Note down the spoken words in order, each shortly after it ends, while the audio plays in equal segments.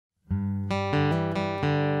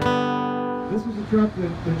This is a truck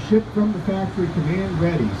that shipped from the factory command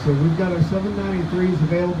ready. So we've got our 793s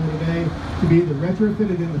available today to be either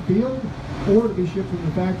retrofitted in the field or to be shipped from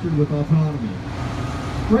the factory with autonomy.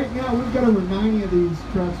 Right now we've got over 90 of these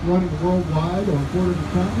trucks running worldwide on 4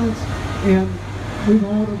 different continents, and we've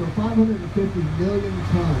hauled over 550 million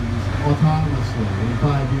tons autonomously in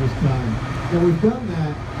 5 years' time. And we've done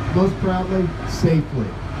that most proudly, safely.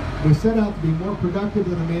 We set out to be more productive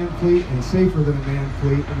than a manned fleet and safer than a manned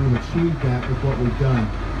fleet, and we've achieved that with what we've done.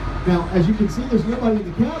 Now, as you can see, there's nobody in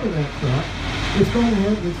the cab of that truck. It's gone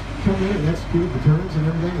ahead and it's come in and executed the turns and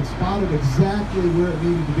everything and spotted exactly where it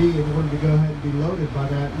needed to be in order to go ahead and be loaded by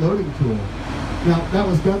that loading tool. Now, that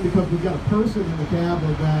was done because we've got a person in the cab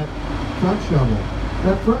of that front shovel.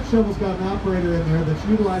 That front shovel's got an operator in there that's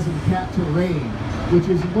utilizing Cat Terrain, which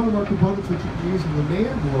is one of our components that you can use in the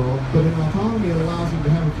manned world, but in autonomy it allows him to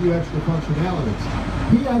have a few extra functionalities.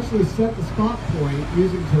 He actually set the spot point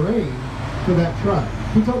using terrain for that truck.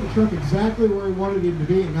 He told the truck exactly where he wanted him to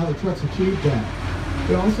be, and now the truck's achieved that.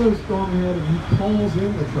 It also has gone ahead and he calls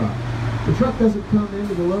in the truck. The truck doesn't come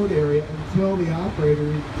into the load area until the operator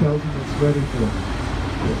tells him it's ready for him.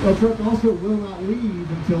 The truck also will not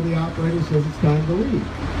leave until the operator says it's time to leave.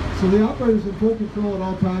 So the operator's in full control at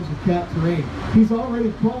all times with Cat Terrain. He's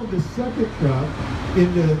already called the second truck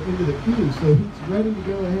into the queue, so he's ready to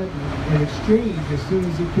go ahead and exchange as soon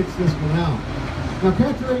as he kicks this one out. Now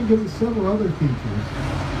Cat Terrain gives us several other features.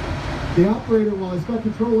 The operator, while he's got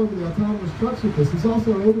control over the autonomous trucks with this, he's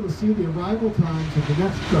also able to see the arrival times of the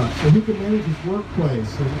next truck, so he can manage his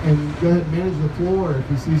workplace and go ahead and manage the floor if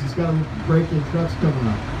he sees he's got a break-in trucks coming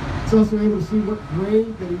up. He's also able to see what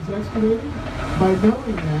grade that he's excavating. By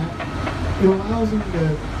knowing that, it allows him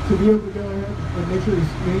to be able to go ahead and make sure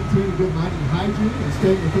he's maintaining good mining hygiene and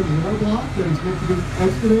staying within the ore block that he's meant to be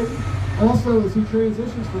excavating. Also, as he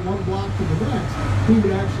transitions from one block to the next, he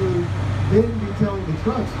would actually then be telling the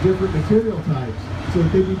trucks different material types so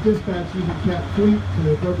that they be dispatched using Cat Fleet to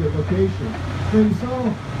the appropriate location. Now you saw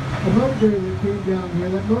a motor grader that came down here.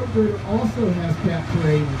 That motor grader also has Cat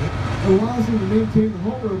Terrain in it. It allows him to maintain the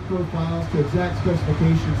haul road profiles to exact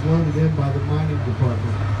specifications loaded in by the mining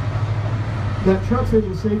department. That truck's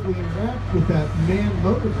able to safely interact with that manned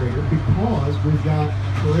motor grader because we've got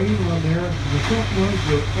terrain on there. The truck knows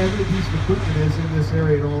where every piece of equipment is in this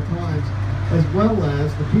area at all times, as well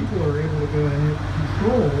as the people are able to go ahead and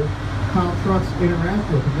control how trucks interact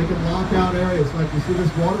with them. They can lock out areas like you see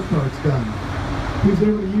this water cart's done. He's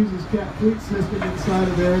able to use his Cat Fleet system inside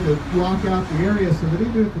of there to lock out the area so that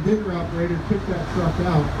even if the digger operator kicked that truck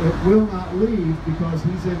out, it will not leave because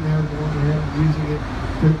he's in there going ahead and using it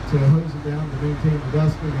to hose it down to maintain the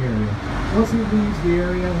dust in the area. Once he leaves the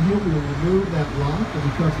area, he'll be able to remove that lock and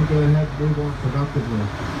the trucks will go ahead and move on productively.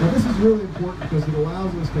 Now this is really important because it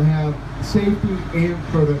allows us to have safety and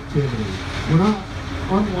productivity. We're not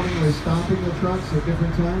unwantingly stopping the trucks at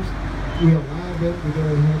different times. We allow them to go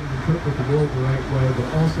ahead and interpret the world the right way, but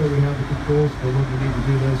also we have the controls for when we need to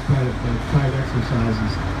do those kind of tight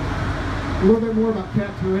exercises. A little bit more about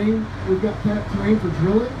Cat Terrain. We've got Cat Terrain for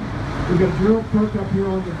drilling. We've got a drill perk up here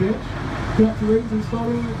on the bench. Cat Terrain's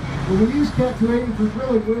installed in. When we use Cat Terrain for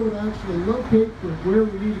drilling, we're able to actually locate where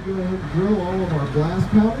we need to go ahead and drill all of our blast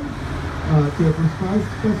powder to a precise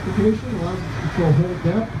specification. Allows us to control hole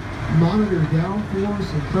depth, monitor downforce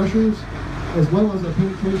and pressures, as well as our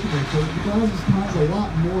penetration rate. So it allows us to have a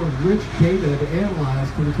lot more rich data to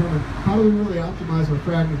analyze to determine how do we really optimize our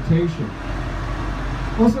fragmentation.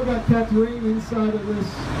 Also got Cat Terrain inside of this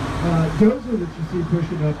dozer that you see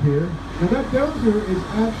pushing up here. Now that dozer is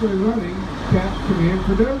actually running Cat Command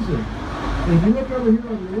for dozing. And if you look over here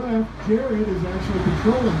on your left, Jared is actually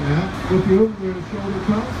controlling that with the over-the-shoulder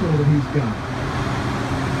console that he's got.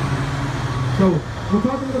 So we'll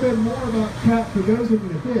talk a little bit more about Cat for dozing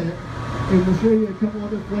in a bit. And we'll show you a couple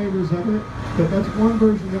other flavors of it, but that's one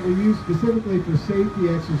version that we use specifically for safety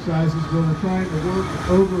exercises when we're trying to work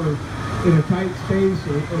over in a tight space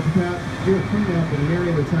or do a cleanup in an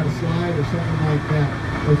area that's had a slide or something like that.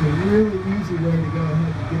 It's a really easy way to go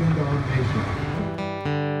ahead and get into automation.